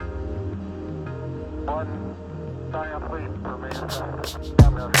One giant leap for mankind.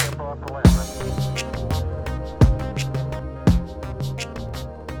 I'm going to step off the limit.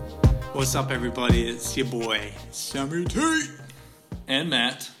 What's up, everybody? It's your boy, Sammy T. And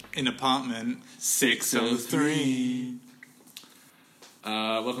Matt. In apartment 603.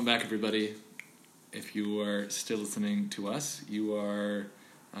 Welcome back, everybody. If you are still listening to us, you are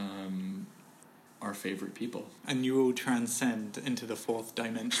our favorite people. And you will transcend into the fourth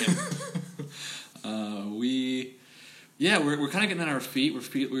dimension. We're kind of getting on our feet.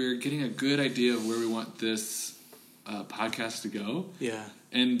 We're getting a good idea of where we want this podcast to go. Yeah.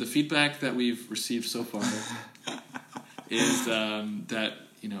 And the feedback that we've received so far is that,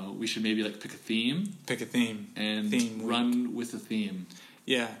 you know, we should maybe pick a theme. And run with the theme.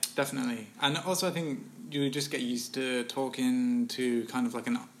 Yeah, definitely. And also I think you just get used to talking to kind of like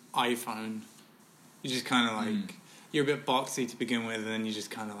an iPhone. You just kind of you're a bit boxy to begin with, and then you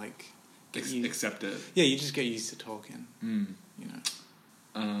just kind of accept it. Yeah, you just get used to talking. You know.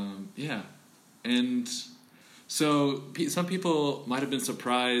 Yeah. And so some people might have been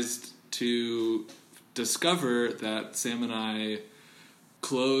surprised to discover that Sam and I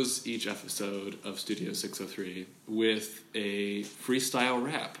close each episode of Studio 603 with a freestyle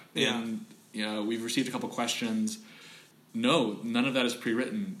rap. Yeah. And, you know, we've received a couple questions. No, none of that is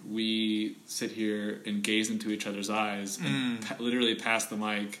pre-written. We sit here and gaze into each other's eyes and literally pass the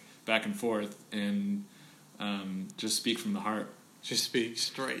mic back and forth and just speak from the heart. Just speak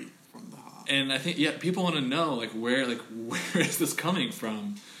straight from the heart. And I think, people want to know, where is this coming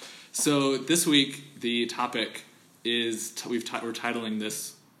from? So this week, the topic is, we're titling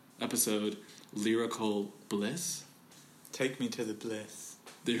this episode, Lyrical Bliss. Take me to the bliss.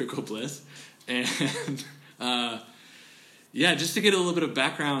 Lyrical Bliss. And, just to get a little bit of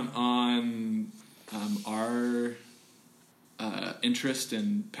background on our interest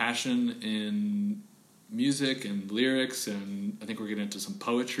and passion in music and lyrics, and I think we're getting into some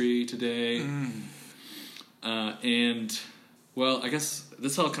poetry today. I guess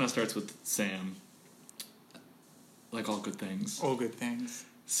this all kind of starts with Sam. Like all good things. All good things.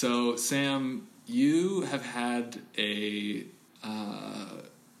 So, Sam, you have had a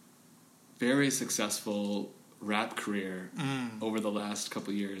very successful rap career over the last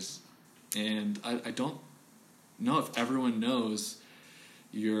couple years. And I don't know if everyone knows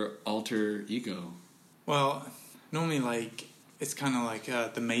your alter ego. Well, normally, it's kind of like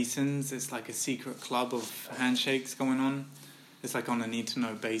the Masons. It's like a secret club of handshakes going on. It's on a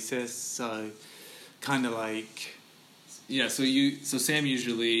need-to-know basis. So, kind of like... Yeah, so Sam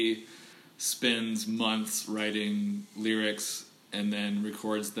usually spends months writing lyrics and then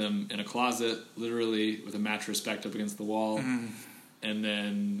records them in a closet, literally with a mattress backed up against the wall, and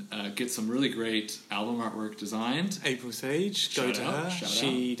then gets some really great album artwork designed. April Sage, go to her.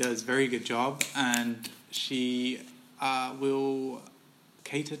 She does a very good job, and she will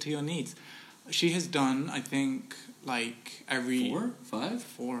cater to your needs. She has done, I think, every... 4, 5?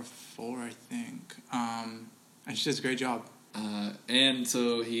 4, I think. And she does a great job. And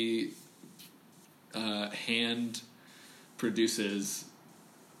so he hand produces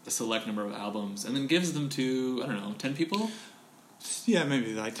a select number of albums and then gives them to, 10 people? Yeah,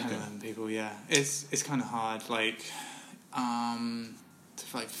 maybe 10 people, yeah. It's kind of hard,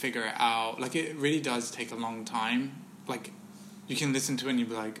 to figure it out. It really does take a long time. You can listen to it and you'll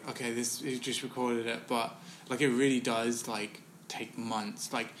be like, okay, you just recorded it, but, it really does, take months.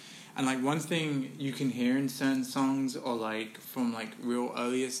 And, one thing you can hear in certain songs or, from, real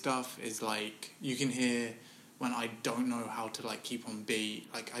earlier stuff is, you can hear when I don't know how to, keep on beat.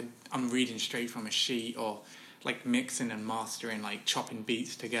 I'm reading straight from a sheet or, mixing and mastering, chopping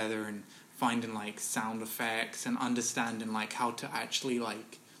beats together and finding, sound effects and understanding, how to actually,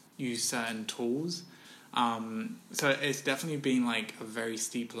 use certain tools. So it's definitely been, a very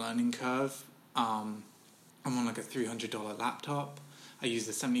steep learning curve. I'm on, a $300 laptop. I use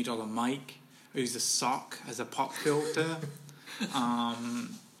a $70 mic. I use a sock as a pop filter.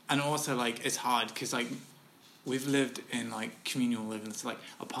 And also, it's hard because, we've lived in, communal living, so,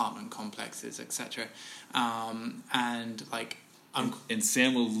 apartment complexes, etc. And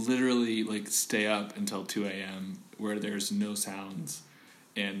Sam will literally, stay up until 2 a.m. where there's no sounds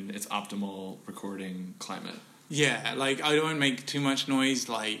and it's optimal recording climate. Yeah, I don't make too much noise.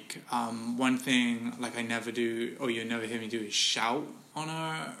 One thing, I never do, or you never hear me do, is shout on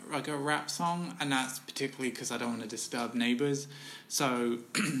a rap song, and that's particularly because I don't want to disturb neighbors. So,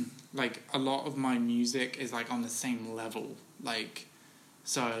 a lot of my music is, on the same level.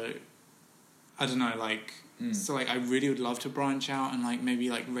 So, I don't know, So, I really would love to branch out and, maybe,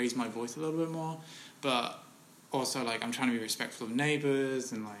 raise my voice a little bit more, but also, like, I'm trying to be respectful of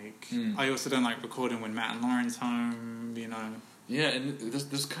neighbours, and, like, I also don't like recording when Matt and Lauren's home, you know. Yeah, and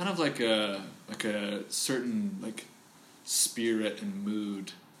there's kind of like a certain, like, spirit and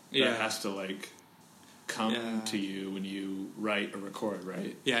mood that has to, like, come to you when you write or record,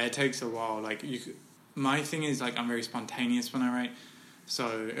 right? Yeah, it takes a while. Like, my thing is, like, I'm very spontaneous when I write,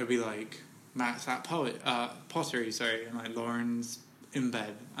 so it'll be like Matt's at pottery, and like Lauren's in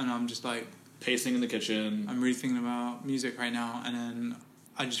bed, and I'm just like pacing in the kitchen. I'm really thinking about music right now, and then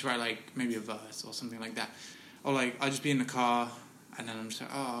I just write like maybe a verse or something like that, or like I just be in the car, and then I'm just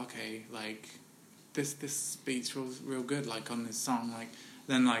like, oh, okay, like this beat's real good, like on this song, like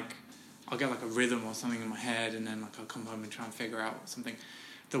then like I'll get like a rhythm or something in my head, and then like I'll come home and try and figure out something.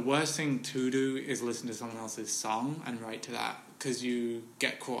 The worst thing to do is listen to someone else's song and write to that, because you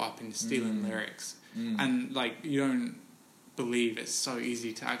get caught up in stealing lyrics, and like you don't believe it's so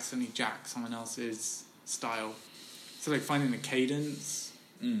easy to accidentally jack someone else's style. So like finding the cadence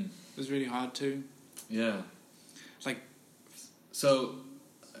was really hard too. Yeah. Like, so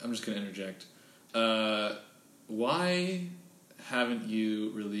I'm just gonna interject. Why haven't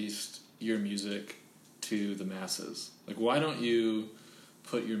you released your music to the masses? Like, why don't you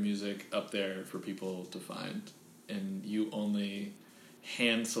put your music up there for people to find, and you only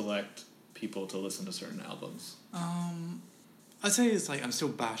hand select people to listen to certain albums? I'd say it's like I'm still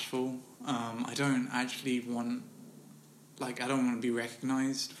bashful. I don't actually want, like, I don't want to be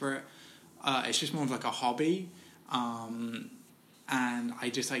recognized for it. It's just more of like a hobby, and I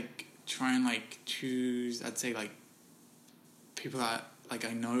just like try and like choose, I'd say, like people that like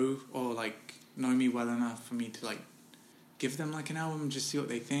I know or like know me well enough for me to like give them like an album and just see what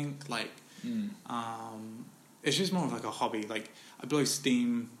they think. Like, it's just more of like a hobby. Like I blow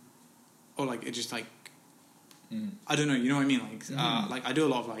steam, or like it just like I don't know. You know what I mean? Like like I do a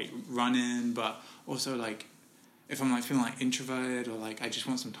lot of like running, but also like if I'm like feeling like introverted or like I just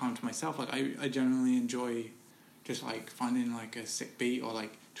want some time to myself. Like I generally enjoy just like finding like a sick beat or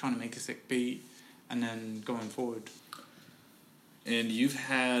like trying to make a sick beat and then going forward. And you've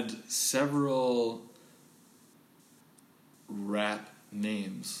had several rap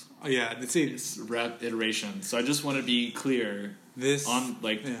names. Oh yeah, It's rap iterations. So I just want to be clear.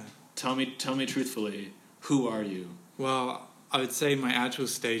 Tell me truthfully, who are you? Well, I would say my actual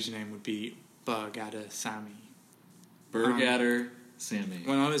stage name would be Burgadder Sammy. Burgadder Sammy.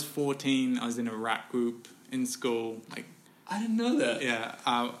 When I was 14, I was in a rap group in school. Like, I didn't know that.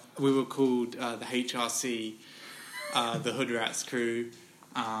 Yeah, we were called the HRC, the Hood Rats crew.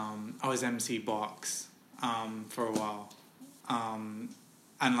 I was MC Box for a while.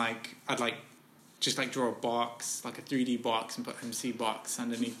 And like I'd like just like draw a box, like a 3D box, and put MC Box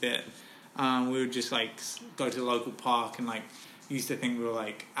underneath it. We would just like go to the local park and like used to think we were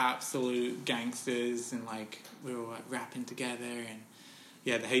like absolute gangsters and like we were like rapping together, and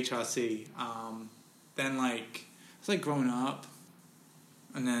yeah, the HRC. Then like it's like growing up,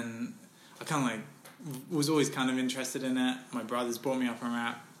 and then I kind of like was always kind of interested in it. My brothers brought me up on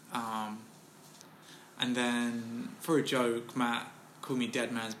rap, and then for a joke, Matt called me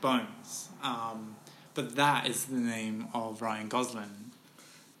Dead Man's Bones, but that is the name of Ryan Gosling.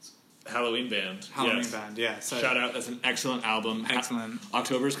 Halloween Band. Band, yeah. So shout out, that's an excellent album. Excellent.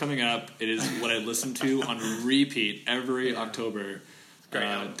 October's coming up. It is what I listen to on repeat every October. Great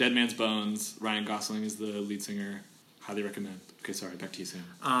album. Dead Man's Bones. Ryan Gosling is the lead singer. Highly recommend. Okay, sorry, back to you, Sam.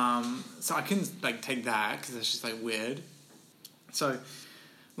 So I couldn't like take that because it's just like weird. So,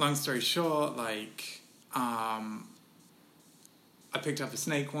 long story short, like I picked up a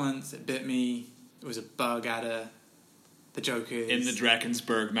snake once. It bit me. It was a Burgadder. The joke is in the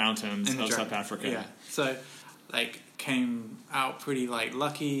Drakensberg Mountains of South Africa. Yeah. So, like, came out pretty like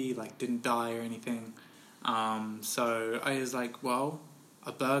lucky. Like, didn't die or anything. So I was like, well,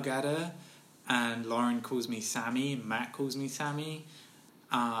 a Burgadder, and Lauren calls me Sammy. Matt calls me Sammy.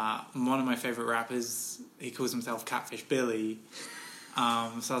 One of my favorite rappers, he calls himself Catfish Billy. So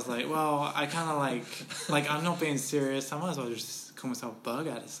I was like, well, I kind of like I'm not being serious. I might as well just call myself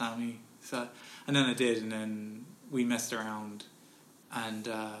Burgadder Sammy. So, and then I did, and then we messed around, and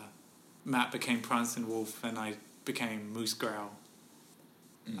Matt became Prancing Wolf, and I became Moose Growl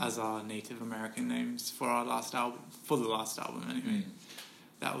as our Native American names for our last album. For the last album, anyway.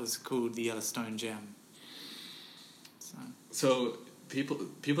 That was called the Yellowstone Gem. So people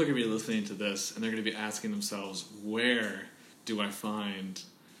are going to be listening to this, and they're going to be asking themselves, where do I find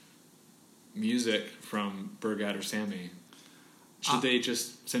music from Burgadder Sammy? Should they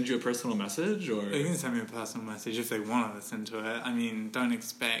just send you a personal message, or they can send me a personal message if they want to listen to it. I mean, don't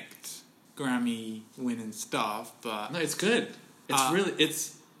expect Grammy winning stuff, but no, it's good. It's really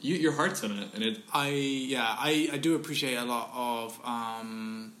your heart's in it, and I do appreciate a lot of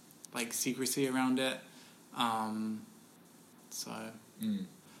like secrecy around it.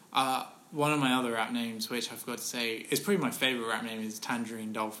 One of my other rap names, which I forgot to say, is probably my favorite rap name, is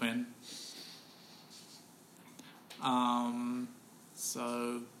Tangerine Dolphin.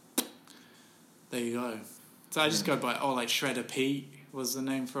 So there you go. So I just go by like Shredder Pete was the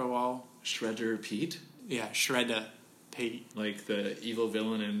name for a while. Shredder Pete? Yeah, Shredder Pete. Like the evil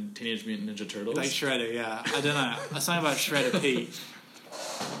villain in Teenage Mutant Ninja Turtles? Like Shredder, yeah. I don't know. Something about Shredder Pete.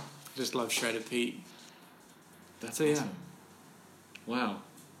 Just love Shredder Pete. That's so, awesome. Yeah. Wow.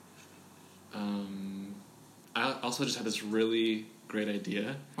 I also just had this really great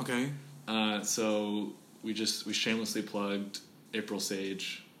idea. Okay. So we shamelessly plugged April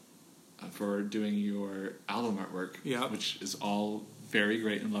Sage for doing your album artwork, which is all very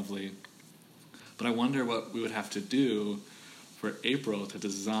great and lovely. But I wonder what we would have to do for April to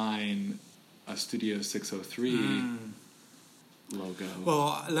design a Studio 603 logo.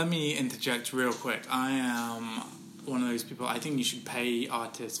 Well, let me interject real quick. I am one of those people, I think you should pay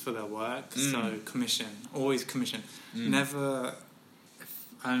artists for their work. So commission. Always commission. Never...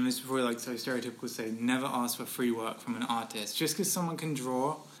 And this is probably like so stereotypical to say, never ask for free work from an artist. Just because someone can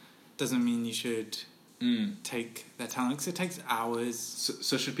draw doesn't mean you should take their talent, because it takes hours.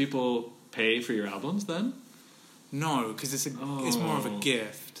 So should people pay for your albums then? No, because it's more of a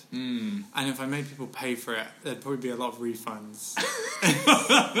gift. And if I made people pay for it, there'd probably be a lot of refunds.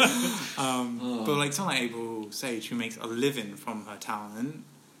 But like someone like April Sage, who makes a living from her talent,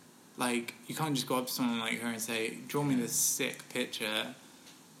 like you can't just go up to someone like her and say, draw me this sick picture,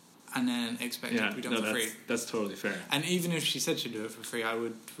 and then expect it to be done for free. That's totally fair. And even if she said she'd do it for free, I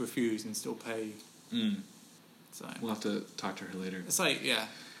would refuse and still pay. So we'll have to talk to her later. It's like, yeah.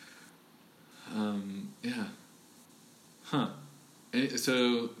 Yeah. Huh.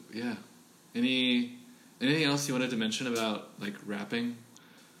 So, yeah. Anything else you wanted to mention about, like, rapping?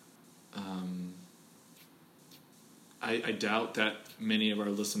 I doubt that many of our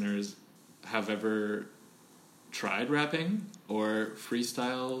listeners have ever tried rapping or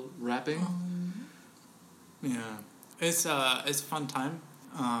freestyle rapping. Yeah. It's a fun time.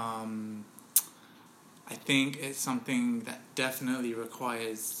 I think it's something that definitely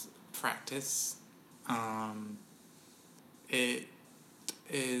requires practice. It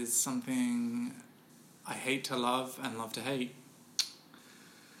is something I hate to love and love to hate.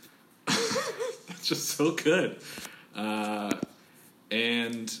 It's just so good.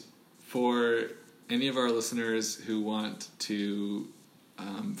 And for any of our listeners who want to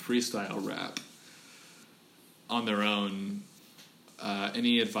freestyle rap on their own,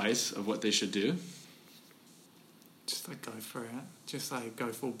 any advice of what they should do? Just like go for it. Just like go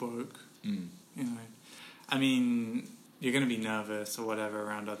full broke. You know, I mean, you're gonna be nervous or whatever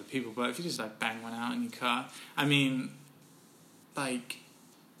around other people, but if you just like bang one out in your car, I mean, like,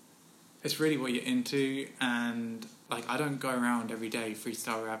 it's really what you're into. And like, I don't go around every day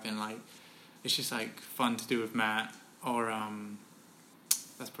freestyle rapping. Like, it's just like fun to do with Matt, or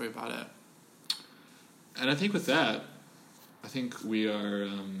that's probably about it. And I think with that, I think we are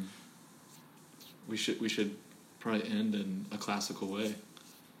we should probably end in a classical way.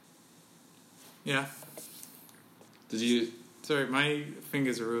 Yeah. Did you? Sorry, my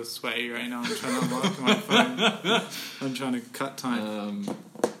fingers are real sweaty right now. I'm trying to unlock my phone. I'm trying to cut time.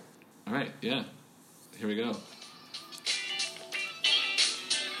 All right, yeah. Here we go.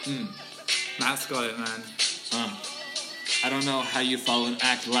 Matt's got it, man. I don't know how you fall and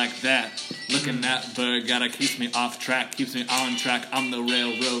act like that. Looking at bird, gotta keeps me off track, keeps me on track. I'm the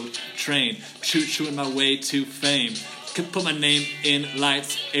railroad train, choo-chooing my way to fame. Could put my name in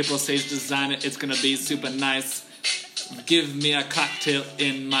lights, April Sage designer, it's gonna be super nice. Give me a cocktail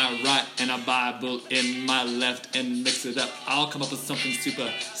in my right and a Bible in my left and mix it up. I'll come up with something super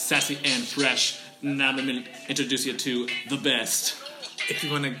sassy and fresh. Now let me introduce you to the best. If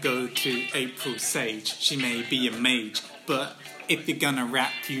you want to go to April Sage, she may be a mage, but if you're gonna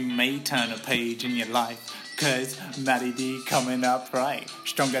rap, you may turn a page in your life. Cause Matty D coming up right,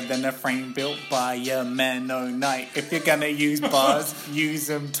 stronger than a frame built by a man o' night. If you're gonna use bars, use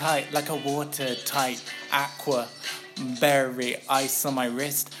them tight, like a watertight aqua berry. Ice on my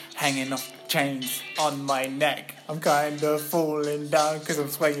wrist, hanging off chains on my neck. I'm kinda falling down cause I'm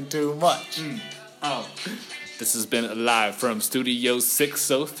swaying too much. Oh. This has been live from Studio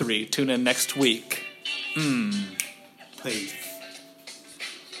 603. Tune in next week. Please.